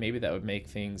your body. Maybe that would make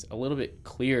things a little bit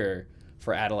clearer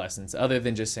for adolescents, other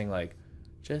than just saying like,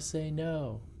 just say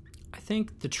no. I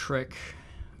think the trick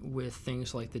with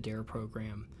things like the DARE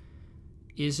program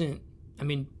isn't,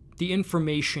 the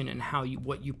information and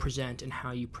what you present and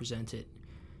how you present it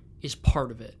is part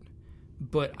of it.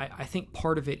 But I think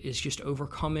part of it is just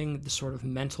overcoming the sort of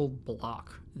mental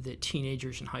block that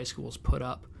teenagers in high schools put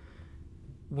up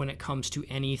when it comes to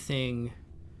anything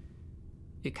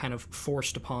it kind of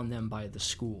forced upon them by the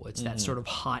school. It's that sort of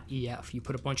hot EF. You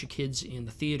put a bunch of kids in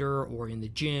the theater or in the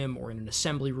gym or in an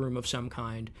assembly room of some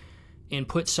kind and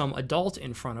put some adult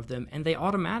in front of them, and they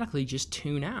automatically just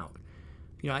tune out.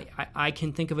 I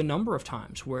can think of a number of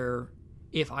times where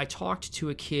if I talked to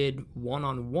a kid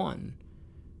one-on-one,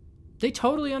 they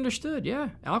totally understood,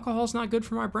 alcohol's not good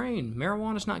for my brain,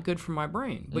 marijuana's not good for my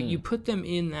brain. But you put them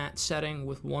in that setting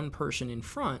with one person in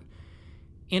front,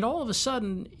 and all of a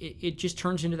sudden, it just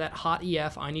turns into that hot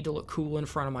EF, I need to look cool in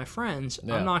front of my friends.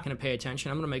 Yeah. I'm not going to pay attention.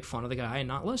 I'm going to make fun of the guy and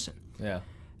not listen. Yeah.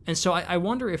 And so I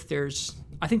wonder if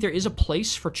I think there is a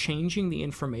place for changing the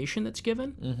information that's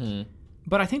given. Mm-hmm.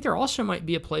 But I think there also might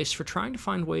be a place for trying to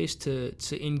find ways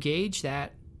to engage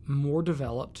that more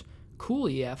developed, cool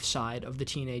EF side of the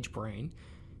teenage brain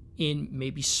in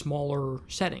maybe smaller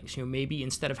settings. Maybe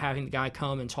instead of having the guy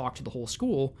come and talk to the whole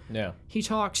school, he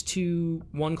talks to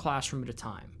one classroom at a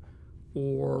time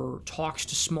or talks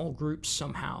to small groups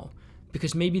somehow,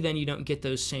 because maybe then you don't get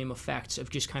those same effects of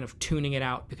just kind of tuning it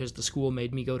out because the school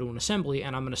made me go to an assembly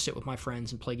and I'm going to sit with my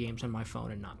friends and play games on my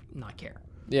phone and not care.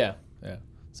 Yeah.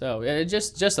 So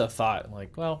just a thought,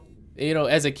 like, well,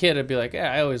 as a kid, I'd be like,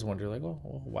 I always wonder, like, well,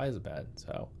 why is it bad?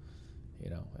 So,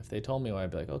 if they told me why,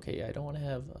 I'd be like, okay, I don't want to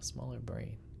have a smaller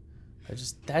brain.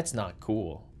 That's not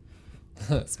cool.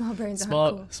 Small brains aren't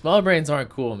cool. Small brains aren't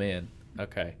cool, man.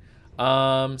 Okay.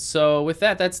 So with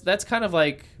that, that's kind of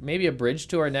like maybe a bridge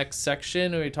to our next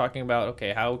section. We're talking about,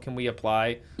 okay, how can we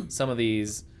apply some of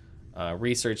these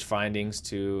research findings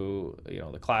to,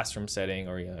 the classroom setting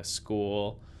or a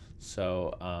school.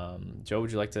 So, Joe,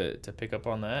 would you like to pick up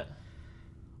on that?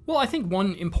 Well, I think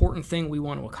one important thing we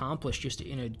want to accomplish just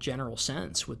in a general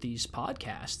sense with these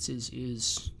podcasts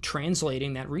is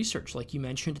translating that research, like you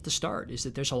mentioned at the start, is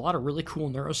that there's a lot of really cool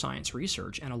neuroscience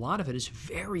research, and a lot of it is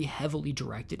very heavily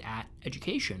directed at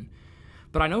education.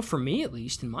 But I know for me, at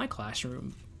least, in my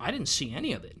classroom, I didn't see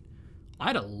any of it.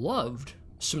 I'd have loved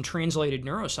some translated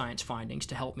neuroscience findings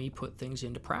to help me put things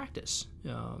into practice.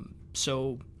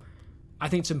 So I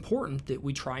think it's important that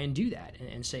we try and do that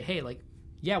and say, hey,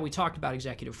 we talked about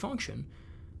executive function,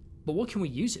 but what can we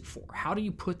use it for? How do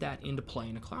you put that into play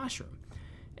in a classroom?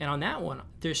 And on that one,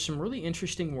 there's some really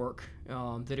interesting work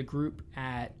that a group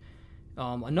at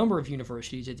a number of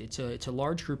universities, it's a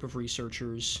large group of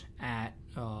researchers at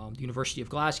the University of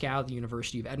Glasgow, the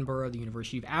University of Edinburgh, the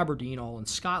University of Aberdeen, all in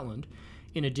Scotland,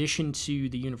 in addition to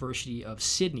the University of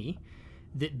Sydney,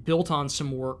 that built on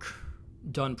some work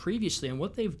done previously. And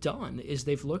what they've done is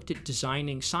they've looked at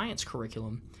designing science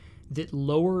curriculum that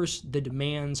lowers the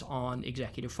demands on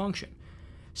executive function.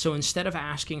 So instead of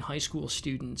asking high school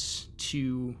students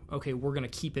to, okay, we're going to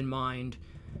keep in mind,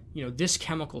 this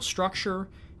chemical structure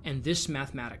and this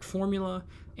mathematic formula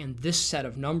and this set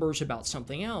of numbers about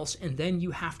something else, and then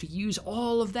you have to use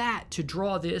all of that to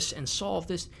draw this and solve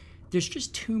this, there's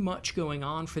just too much going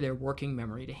on for their working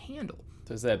memory to handle.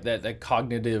 There's that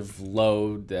cognitive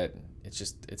load that it's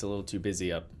a little too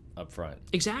busy up front.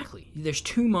 Exactly. There's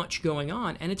too much going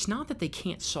on, and it's not that they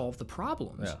can't solve the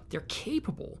problems. Yeah. They're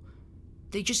capable.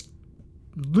 They just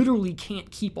literally can't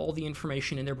keep all the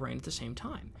information in their brain at the same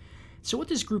time. So what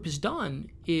this group has done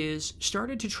is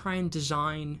started to try and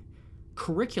design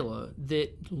curricula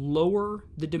that lower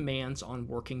the demands on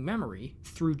working memory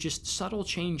through just subtle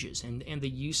changes and the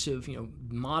use of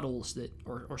models that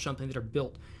or something that are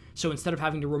built. So instead of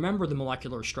having to remember the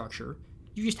molecular structure,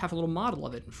 you just have a little model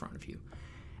of it in front of you.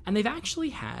 And they've actually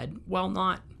had, while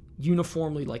not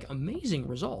uniformly amazing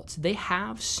results, they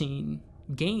have seen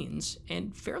gains,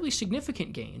 and fairly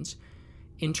significant gains,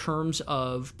 in terms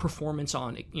of performance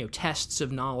on tests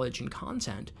of knowledge and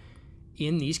content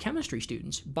in these chemistry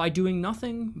students by doing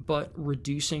nothing but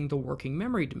reducing the working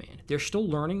memory demand. They're still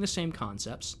learning the same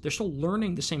concepts. They're still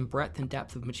learning the same breadth and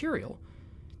depth of material.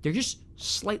 They're just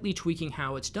slightly tweaking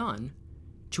how it's done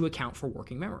to account for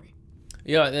working memory.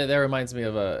 That reminds me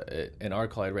of an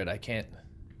article I read. I can't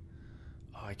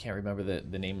remember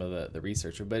the name of the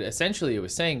researcher, but essentially it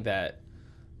was saying that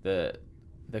the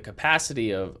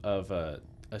capacity of a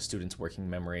student's working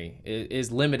memory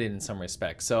is limited in some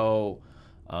respects. So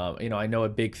I know a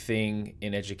big thing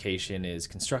in education is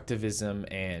constructivism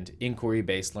and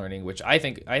inquiry-based learning, which I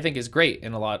think is great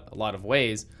in a lot of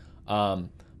ways.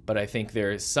 But I think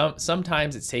there's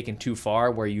sometimes it's taken too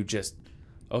far, where you just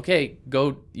you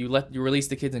release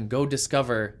the kids and go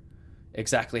discover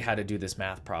exactly how to do this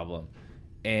math problem.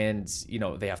 And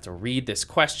they have to read this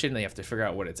question, they have to figure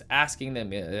out what it's asking them,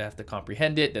 they have to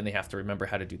comprehend it, then they have to remember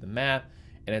how to do the math.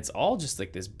 And it's all just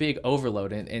like this big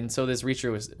overload. And so this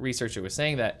researcher was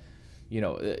saying that,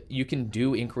 you can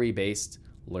do inquiry-based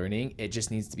learning. It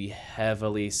just needs to be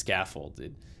heavily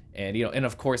scaffolded. And, and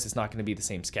of course, it's not going to be the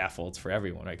same scaffolds for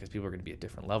everyone, right? Because people are going to be at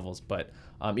different levels. But,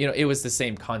 it was the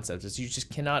same concept. You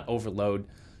just cannot overload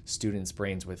students'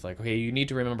 brains with like, okay, you need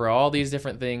to remember all these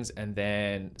different things and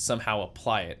then somehow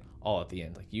apply it all at the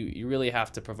end. Like you really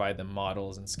have to provide them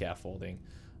models and scaffolding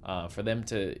for them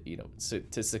to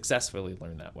to successfully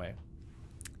learn that way.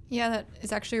 Yeah, that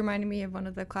is actually reminding me of one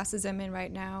of the classes I'm in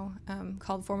right now,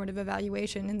 called formative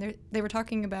evaluation, and they were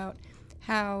talking about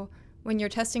how when you're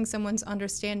testing someone's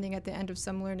understanding at the end of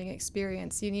some learning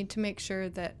experience, you need to make sure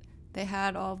that they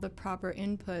had all the proper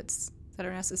inputs that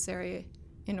are necessary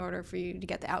in order for you to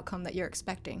get the outcome that you're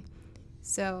expecting.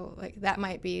 So like that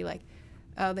might be like,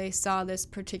 oh, they saw this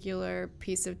particular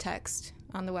piece of text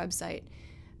on the website.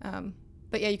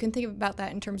 But yeah, you can think about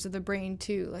that in terms of the brain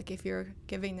too. Like if you're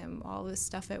giving them all this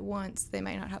stuff at once, they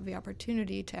might not have the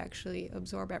opportunity to actually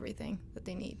absorb everything that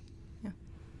they need. Yeah.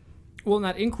 Well, in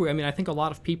that inquiry, I think a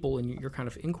lot of people in your kind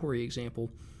of inquiry example,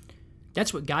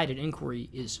 that's what guided inquiry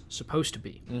is supposed to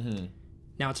be. Mm-hmm.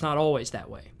 Now, it's not always that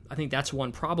way. I think that's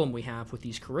one problem we have with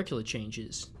these curricula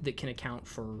changes that can account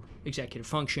for executive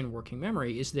function, working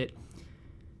memory, is that,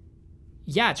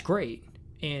 yeah, it's great.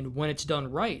 And when it's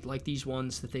done right, like these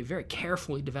ones that they very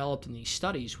carefully developed in these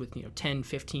studies with 10,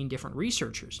 15 different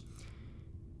researchers,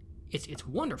 it's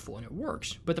wonderful and it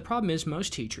works. But the problem is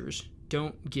most teachers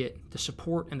don't get the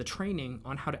support and the training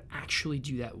on how to actually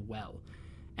do that well.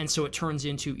 And so it turns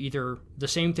into either the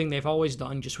same thing they've always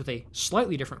done, just with a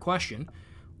slightly different question,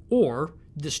 or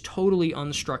this totally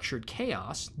unstructured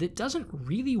chaos that doesn't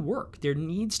really work. There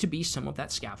needs to be some of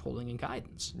that scaffolding and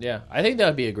guidance. Yeah, I think that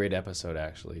would be a great episode,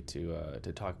 actually,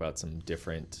 to talk about some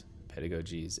different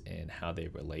pedagogies and how they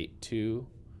relate to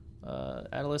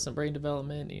adolescent brain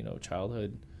development,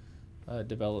 childhood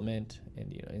development,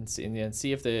 and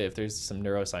see if there's some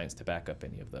neuroscience to back up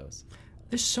any of those.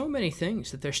 There's so many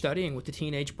things that they're studying with the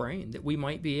teenage brain that we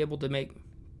might be able to make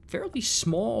fairly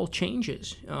small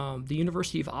changes. The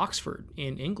University of Oxford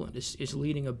in England is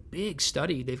leading a big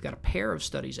study. They've got a pair of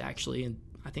studies, actually, and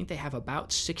I think they have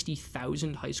about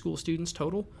 60,000 high school students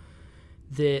total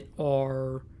that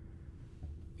are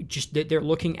they're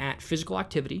looking at physical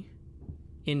activity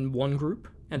in one group,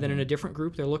 and then in a different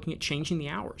group, they're looking at changing the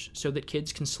hours so that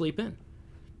kids can sleep in.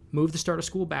 Move the start of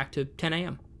school back to 10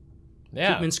 a.m. Yeah.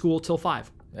 Keep them in school till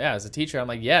 5. Yeah, as a teacher, I'm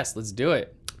like, yes, let's do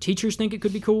it. Teachers think it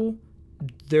could be cool.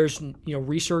 There's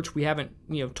research, we haven't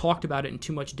talked about it in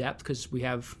too much depth because we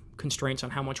have constraints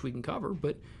on how much we can cover,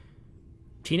 but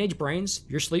teenage brains,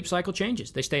 your sleep cycle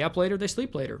changes. They stay up later, they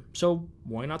sleep later. So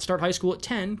why not start high school at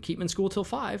 10, keep them in school till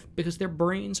 5, because their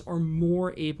brains are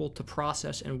more able to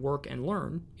process and work and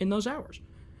learn in those hours.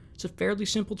 It's a fairly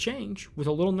simple change with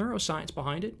a little neuroscience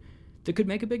behind it that could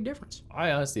make a big difference. I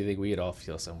honestly think we'd all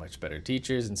feel so much better.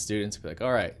 Teachers and students would be like,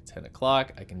 all right, 10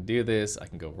 o'clock, I can do this. I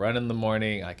can go run in the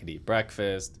morning. I can eat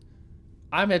breakfast.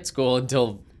 I'm at school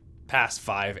until past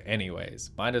 5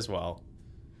 anyways. Might as well.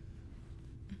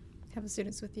 Have the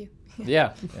students with you.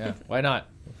 Yeah. Why not?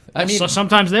 I mean, so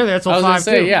sometimes they're there till 5 I was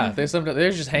gonna say, too. yeah,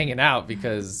 they're just hanging out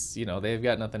because, they've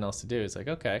got nothing else to do. It's like,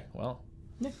 okay, well.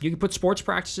 Yeah. You can put sports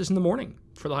practices in the morning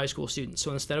for the high school students.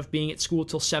 So instead of being at school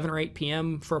till 7 or 8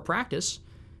 p.m. for a practice,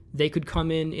 they could come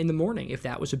in the morning if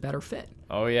that was a better fit.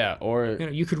 Oh, yeah. Or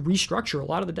you could restructure a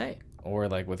lot of the day. Or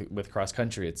like with cross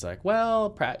country, it's like,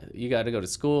 well, you got to go to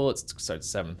school. It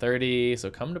starts at 7:30, so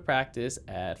come to practice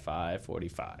at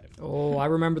 5:45. Oh, I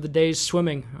remember the days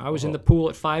swimming. I was in the pool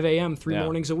at 5 a.m. 3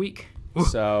 mornings a week.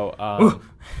 So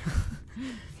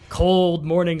cold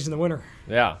mornings in the winter.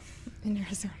 Yeah. In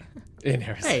Arizona.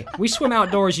 Hey, we swim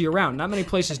outdoors year round. Not many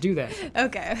places do that.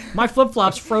 Okay. My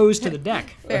flip-flops froze to the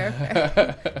deck.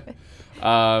 Fair.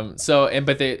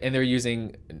 But they're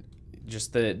using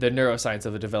just the neuroscience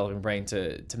of the developing brain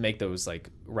to make those like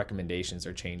recommendations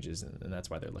or changes, and that's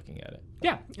why they're looking at it.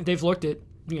 Yeah, they've looked at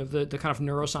the kind of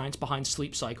neuroscience behind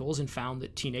sleep cycles and found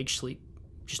that teenage sleep,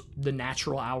 just the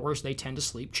natural hours they tend to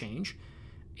sleep, change,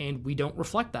 and we don't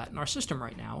reflect that in our system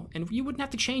right now. And you wouldn't have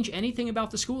to change anything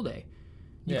about the school day.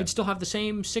 You could still have the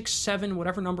same 6, 7,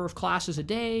 whatever number of classes a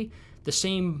day, the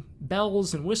same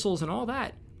bells and whistles and all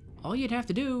that. All you'd have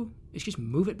to do is just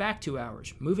move it back 2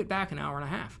 hours, move it back an hour and a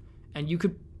half. And you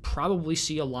could probably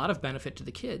see a lot of benefit to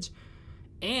the kids.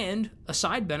 And a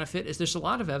side benefit is there's a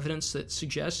lot of evidence that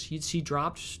suggests you'd see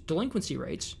dropped delinquency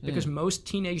rates because most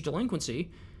teenage delinquency,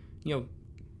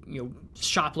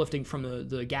 shoplifting from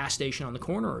the gas station on the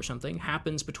corner or something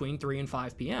happens between 3 and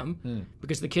 5 p.m.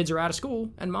 Because the kids are out of school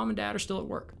and mom and dad are still at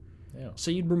work. Yeah. So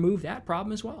you'd remove that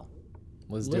problem as well.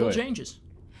 Let's do Little it. changes.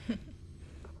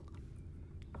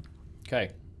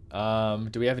 Okay.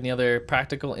 Do we have any other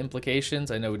practical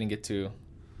implications? I know we didn't get to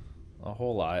a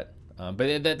whole lot,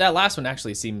 but that last one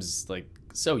actually seems like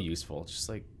so useful. Just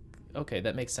like, okay,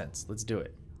 that makes sense. Let's do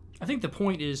it. I think the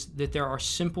point is that there are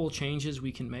simple changes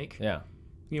we can make. Yeah.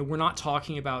 We're not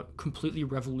talking about completely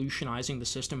revolutionizing the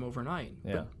system overnight,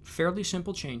 but fairly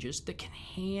simple changes that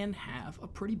can have a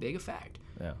pretty big effect.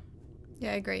 Yeah.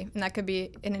 Yeah, I agree. And that could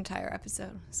be an entire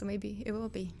episode. So maybe it will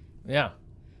be. Yeah.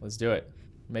 Let's do it.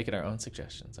 Making our own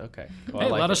suggestions. Okay. Well, Hey, I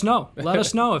like let it. us know. Let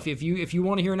us know if you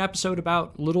want to hear an episode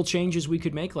about little changes we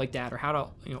could make like that, or how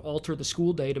to alter the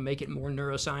school day to make it more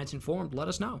neuroscience informed. Let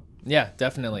us know. Yeah,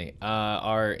 definitely.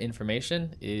 Our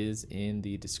information is in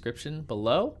the description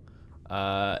below.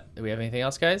 Do we have anything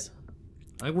else, guys?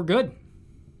 I think we're good.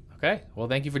 Okay. Well,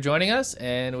 thank you for joining us,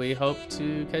 and we hope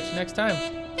to catch you next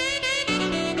time.